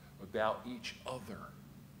care about each other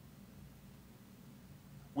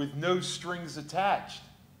with no strings attached.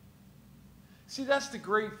 See, that's the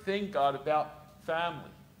great thing, God, about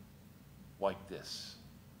family like this.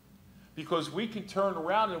 Because we can turn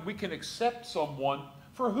around and we can accept someone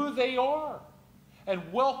for who they are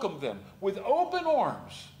and welcome them with open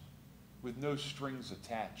arms with no strings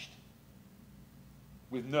attached,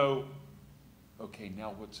 with no, okay,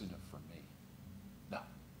 now what's in it for me? No.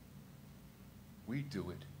 We do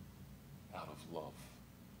it out of love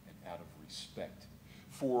and out of respect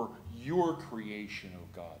for your creation, oh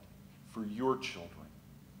God, for your children.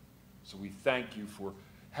 So we thank you for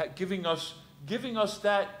giving us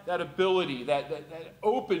that ability, that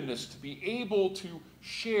openness to be able to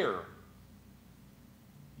share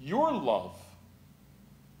your love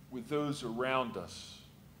with those around us.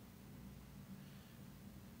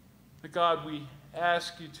 God, we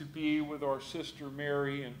ask you to be with our sister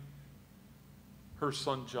Mary and her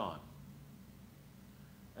son John,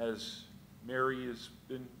 as Mary has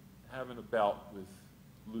been having a bout with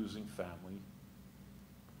losing family,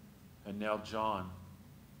 and now John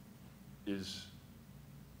is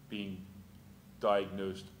being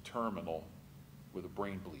diagnosed terminal with a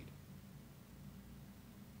brain bleed.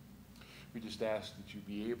 We just ask that you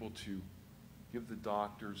be able to give the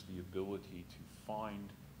doctors the ability to find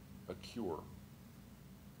a cure,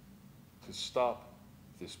 to stop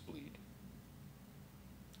this bleed.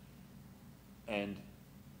 And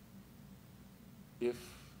if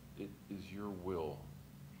it is your will,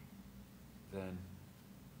 then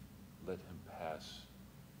let him pass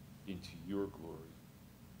into your glory,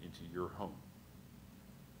 into your home,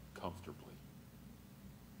 comfortably.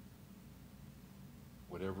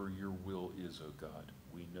 Whatever your will is, O God,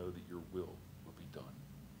 we know that your will be done.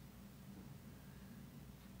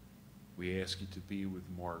 We ask you to be with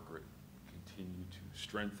Margaret. Continue to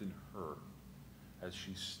strengthen her as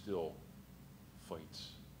she still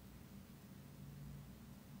fights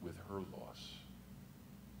with her loss.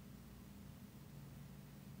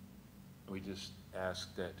 And we just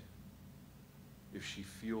ask that if she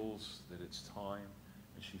feels that it's time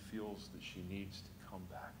and she feels that she needs to come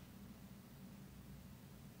back,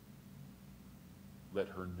 let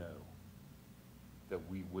her know that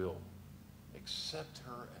we will accept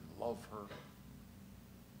her and love her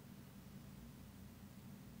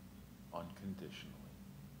unconditionally.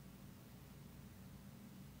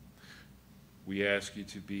 We ask you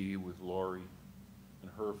to be with Laurie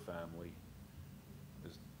and her family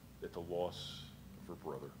at the loss of her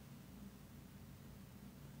brother.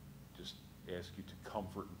 Just ask you to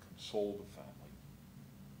comfort and console the family.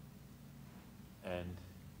 And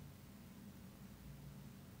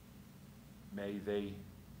may they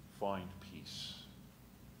find peace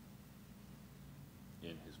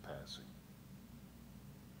in his passing.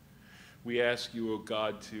 We ask you, O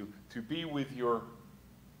God, to be with your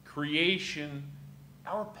creation,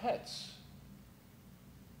 our pets,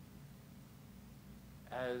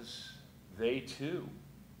 as they too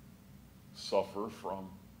suffer from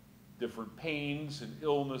different pains and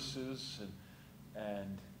illnesses.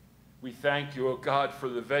 And we thank you, O God, for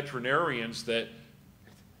the veterinarians that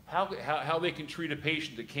how they can treat a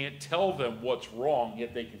patient that can't tell them what's wrong,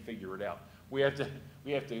 yet they can figure it out.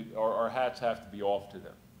 Our hats have to be off to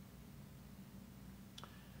them.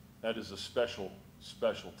 That is a special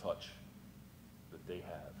touch that they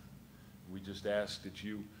have. We just ask that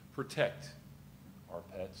you protect our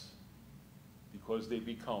pets because they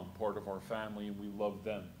become part of our family and we love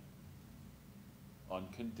them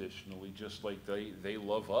unconditionally, just like they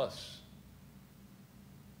love us.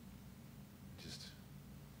 Just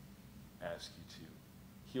ask you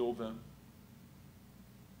to heal them,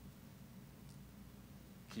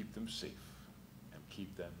 keep them safe, and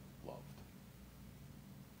keep them loved.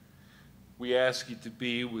 We ask you to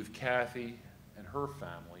be with Kathy and her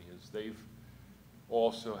family as they've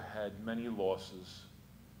also had many losses,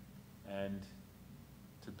 and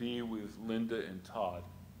to be with Linda and Todd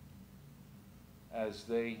as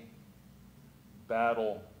they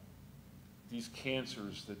battle these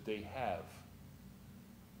cancers that they have.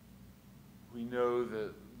 We know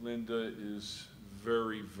that Linda is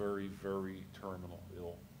very, very, very terminal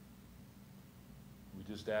ill. We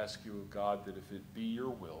just ask you, oh God, that if it be your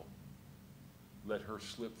will, let her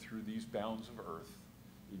slip through these bounds of earth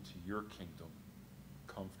into your kingdom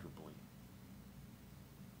comfortably.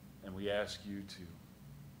 And we ask you to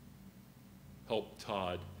help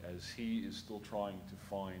Todd as he is still trying to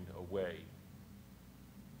find a way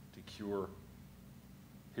to cure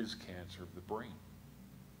his cancer of the brain.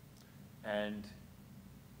 And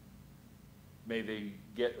may they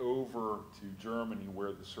get over to Germany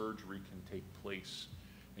where the surgery can take place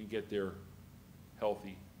and get there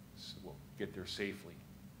healthy, well, get there safely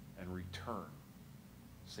and return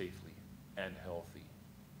safely and healthy.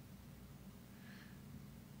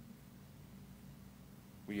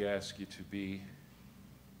 We ask you to be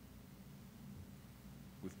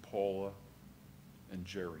with Paula and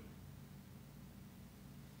Jerry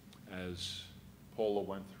as Paula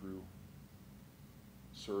went through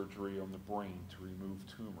surgery on the brain to remove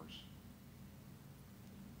tumors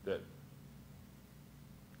that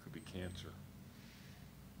could be cancer.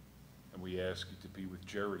 And we ask you to be with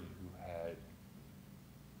Jerry, who had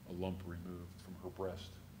a lump removed from her breast.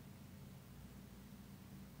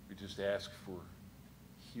 We just ask for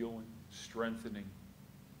healing, strengthening,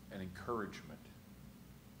 and encouragement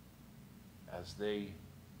as they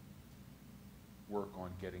work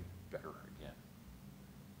on getting better again.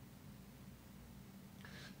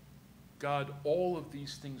 God, all of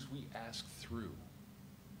these things we ask through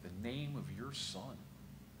the name of your Son,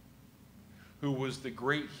 who was the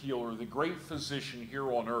great healer, the great physician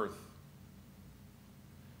here on earth,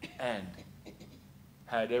 and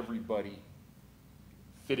had everybody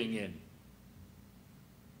fitting in.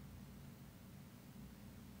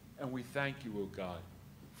 And we thank you, O God,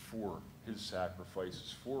 for his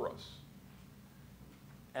sacrifices for us.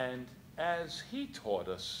 And as he taught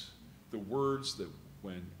us the words that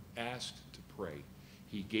when asked to pray,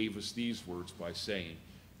 he gave us these words by saying,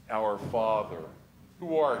 Our Father,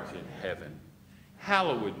 who art in heaven,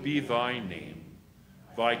 hallowed be thy name.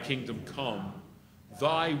 Thy kingdom come,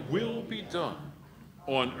 thy will be done,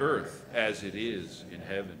 on earth as it is in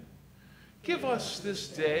heaven. Give us this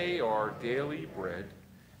day our daily bread,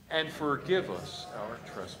 and forgive us our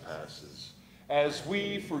trespasses, as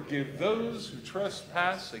we forgive those who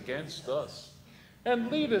trespass against us.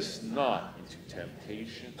 And lead us not into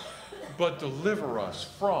temptation, but deliver us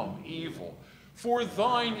from evil. For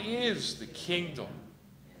thine is the kingdom,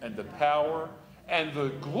 and the power, and the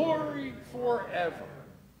glory forever.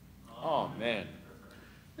 Amen.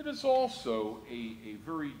 It is also a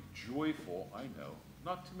very joyful, I know,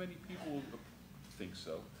 not too many people think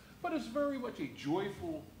so, but it's very much a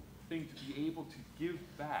joyful thing to be able to give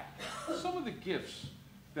back some of the gifts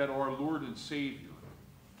that our Lord and Savior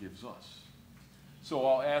gives us. So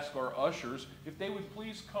I'll ask our ushers if they would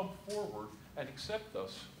please come forward and accept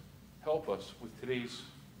us, help us with today's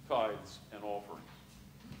tithes and offerings.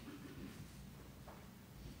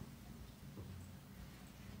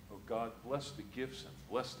 Oh God, bless the gifts and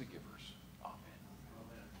bless the givers. Amen.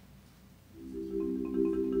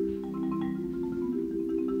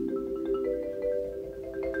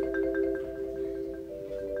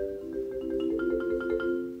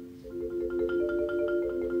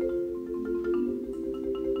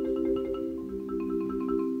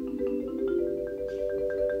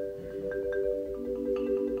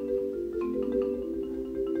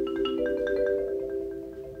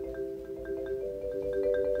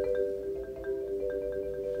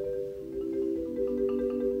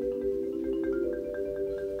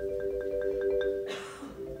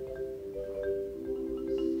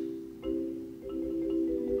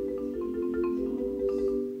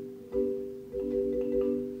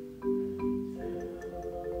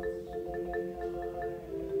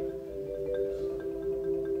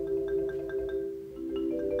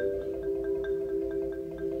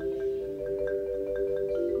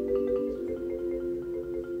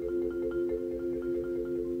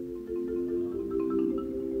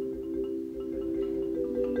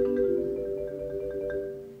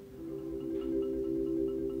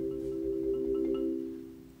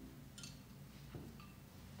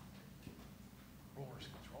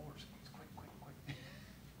 Roller skates, quick, quick, quick.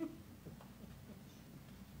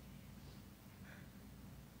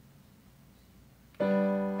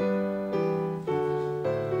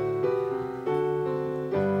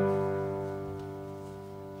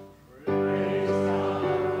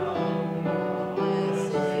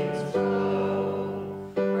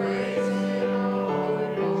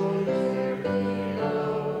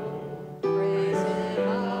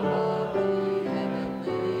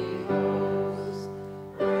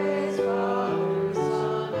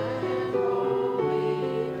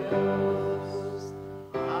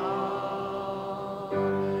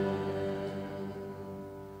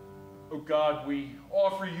 God, we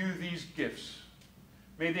offer you these gifts.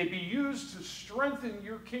 May they be used to strengthen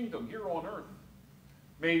your kingdom here on earth.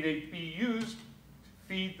 May they be used to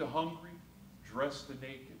feed the hungry, dress the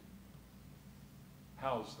naked,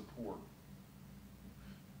 house the poor.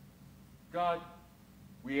 God,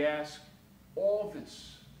 we ask all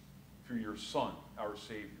this through your Son, our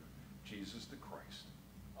Savior, Jesus the Christ.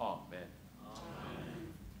 Amen.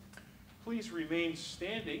 Amen. Please remain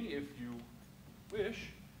standing if you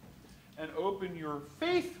wish, and open your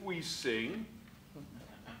Faith We Sing.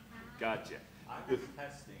 Gotcha. I was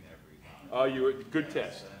testing every time. You good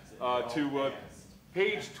test. To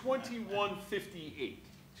page 2158.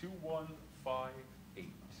 2158.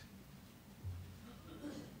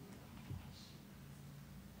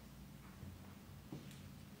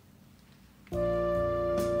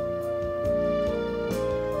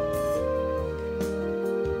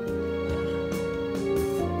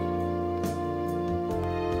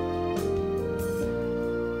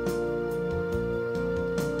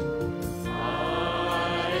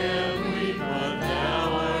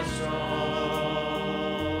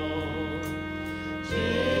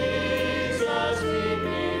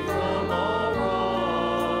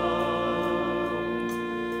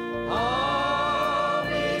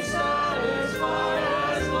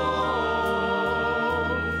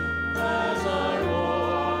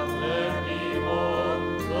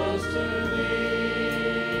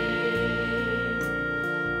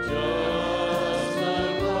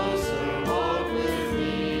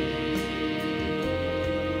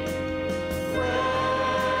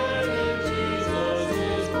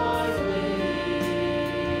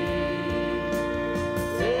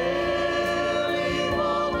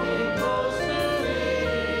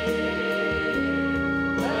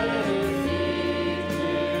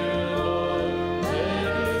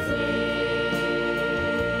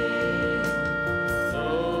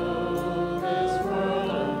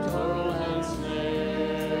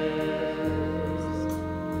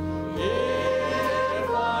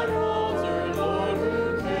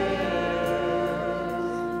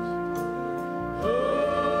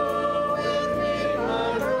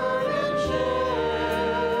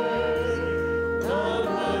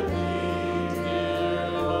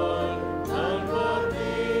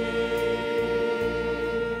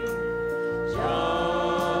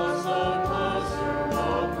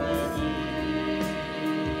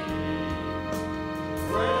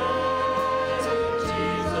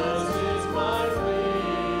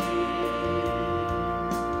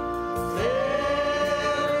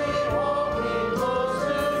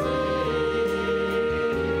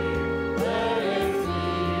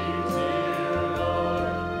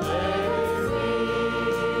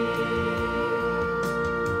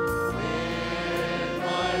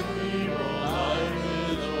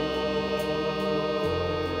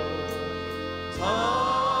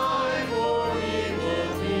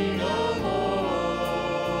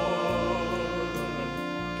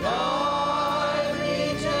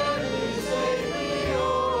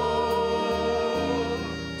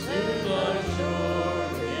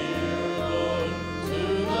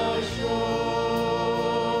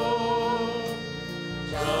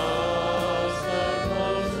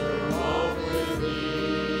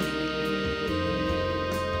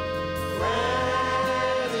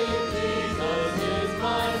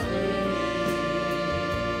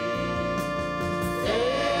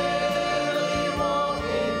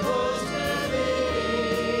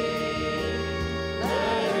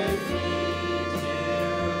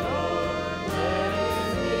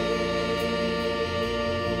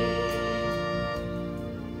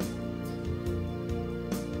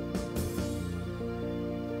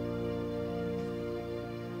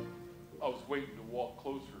 I was waiting to walk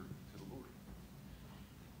closer to the Lord.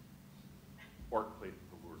 Art played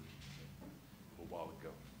with the Lord a little while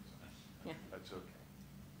ago. So Yeah. that's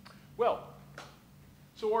okay. Well,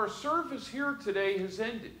 so our service here today has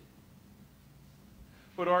ended.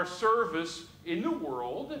 But our service in the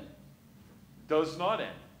world does not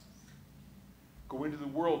end. Go into the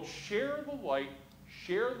world, share the light,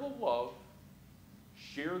 share the love,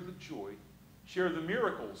 share the joy, share the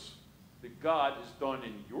miracles that God has done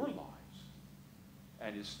in your lives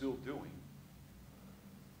and is still doing.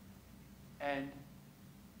 And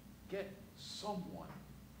get someone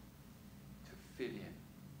to fit in,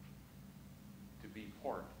 to be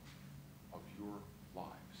part of your lives.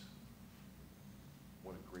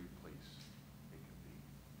 What a great place it can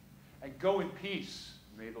be. And go in peace.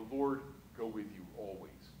 May the Lord go with you always.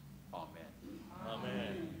 Amen.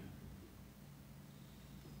 Amen.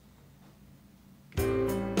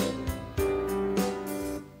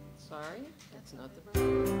 Sorry, that's not the,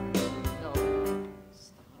 no,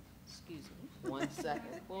 stop, excuse me, 1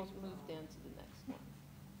 second. We'll move down to